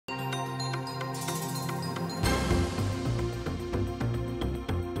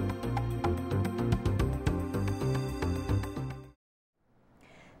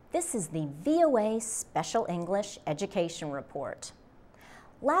This is the VOA Special English Education Report.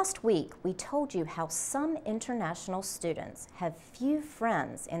 Last week, we told you how some international students have few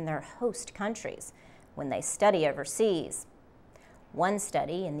friends in their host countries when they study overseas. One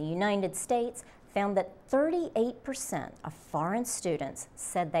study in the United States found that 38% of foreign students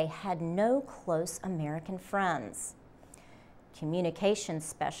said they had no close American friends. Communications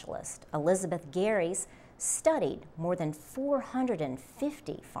specialist Elisabeth Gareis studied more than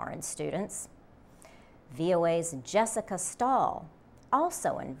 450 foreign students. VOA's Jessica Stahl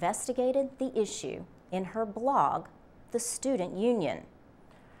also investigated the issue in her blog, The Student Union.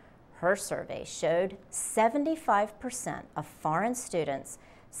 Her survey showed 75% of foreign students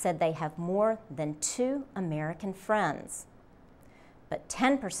said they have more than 2 American friends, but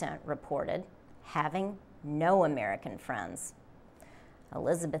 10% reported having no American friends.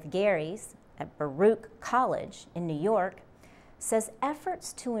 Elisabeth Gareis at Baruch College in New York says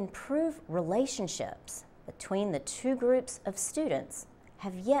efforts to improve relationships between the two groups of students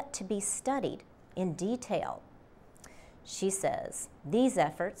have yet to be studied in detail. She says these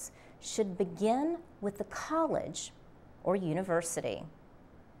efforts should begin with the college or university.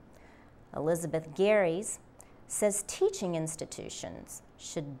 Elisabeth Gareis says teaching institutions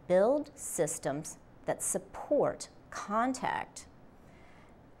should build systems that support contact.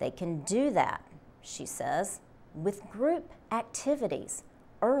 They can do that, she says, with group activities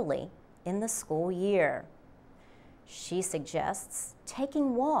early in the school year. She suggests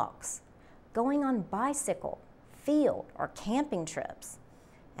taking walks, going on bicycle, field, or camping trips,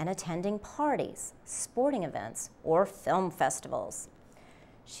 and attending parties, sporting events, or film festivals.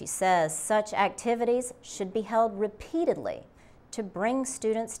 She says such activities should be held repeatedly to bring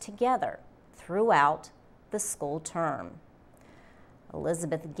students together throughout the school term.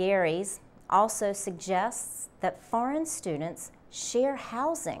 Elisabeth Gareis also suggests that foreign students share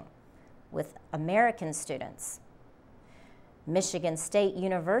housing with American students. Michigan State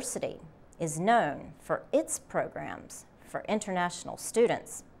University is known for its programs for international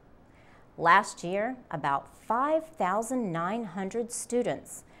students. Last year, about 5,900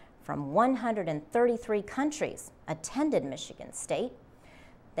 students from 133 countries attended Michigan State.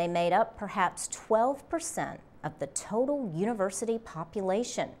 They made up perhaps 12% of the total university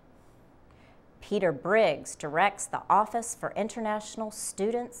population. Peter Briggs directs the Office for International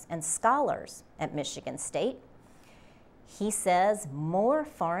Students and Scholars at Michigan State. He says more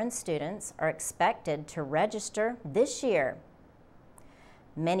foreign students are expected to register this year.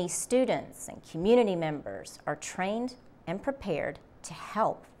 Many students and community members are trained and prepared to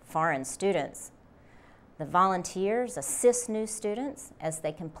help foreign students. The volunteers assist new students as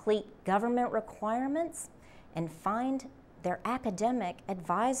they complete government requirements and find their academic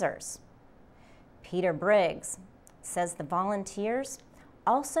advisors. Peter Briggs says the volunteers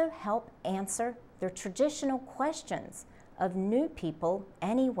also help answer their traditional questions of new people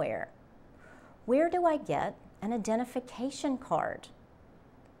anywhere. Where do I get an identification card?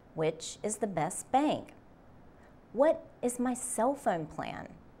 Which is the best bank? What is my cell phone plan?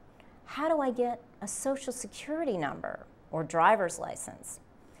 How do I get a social security number or driver's license?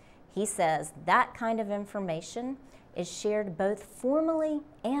 He says that kind of information is shared both formally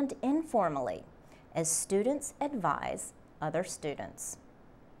and informally as students advise other students.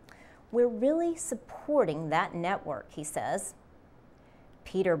 We're really supporting that network, he says.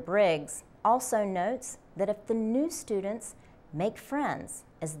 Peter Briggs also notes that if the new students make friends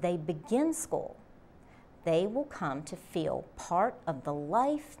as they begin school, they will come to feel part of the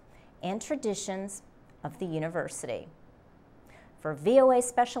life and traditions of the university. For VOA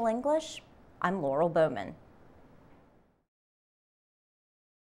Special English, I'm Laurel Bowman.